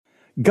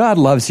God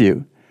loves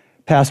you.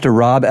 Pastor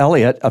Rob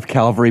Elliott of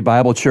Calvary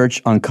Bible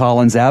Church on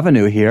Collins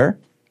Avenue here.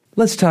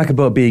 Let's talk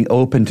about being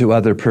open to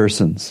other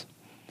persons.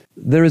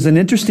 There is an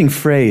interesting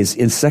phrase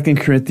in 2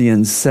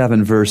 Corinthians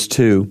 7, verse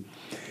 2.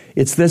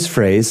 It's this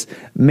phrase,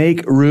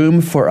 make room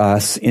for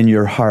us in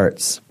your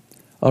hearts.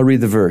 I'll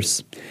read the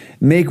verse.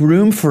 Make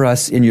room for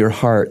us in your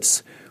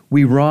hearts.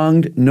 We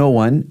wronged no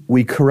one.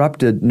 We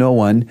corrupted no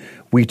one.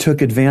 We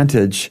took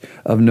advantage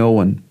of no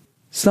one.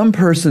 Some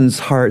persons'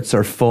 hearts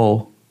are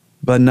full,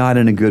 but not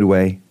in a good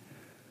way.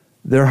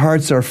 Their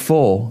hearts are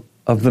full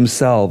of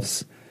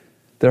themselves.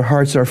 Their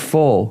hearts are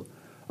full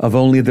of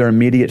only their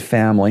immediate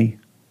family.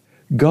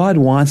 God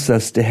wants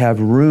us to have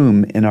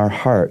room in our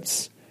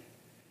hearts.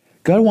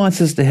 God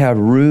wants us to have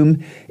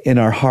room in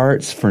our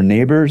hearts for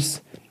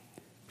neighbors,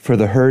 for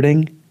the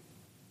hurting,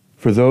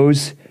 for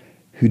those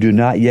who do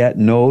not yet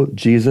know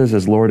Jesus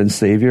as Lord and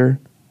Savior.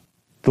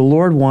 The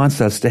Lord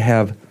wants us to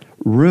have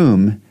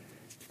room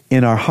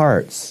in our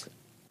hearts.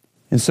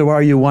 And so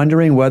are you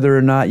wondering whether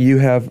or not you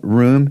have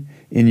room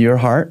in your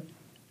heart?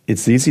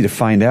 It's easy to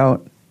find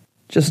out.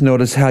 Just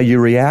notice how you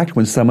react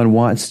when someone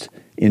wants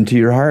into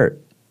your heart.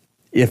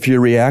 If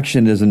your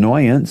reaction is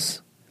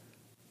annoyance,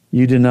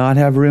 you do not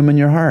have room in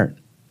your heart.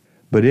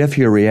 But if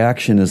your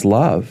reaction is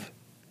love,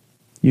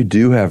 you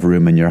do have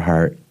room in your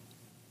heart.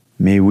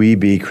 May we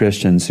be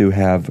Christians who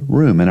have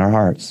room in our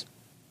hearts.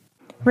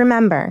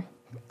 Remember,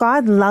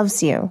 God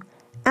loves you,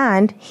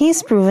 and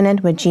He's proven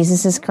it with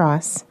Jesus'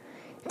 cross.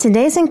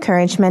 Today's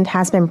encouragement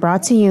has been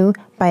brought to you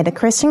by the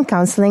Christian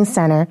Counseling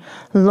Center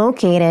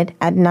located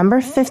at number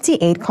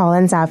 58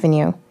 Collins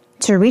Avenue.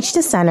 To reach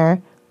the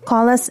center,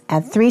 call us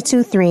at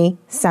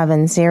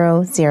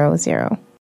 323-7000.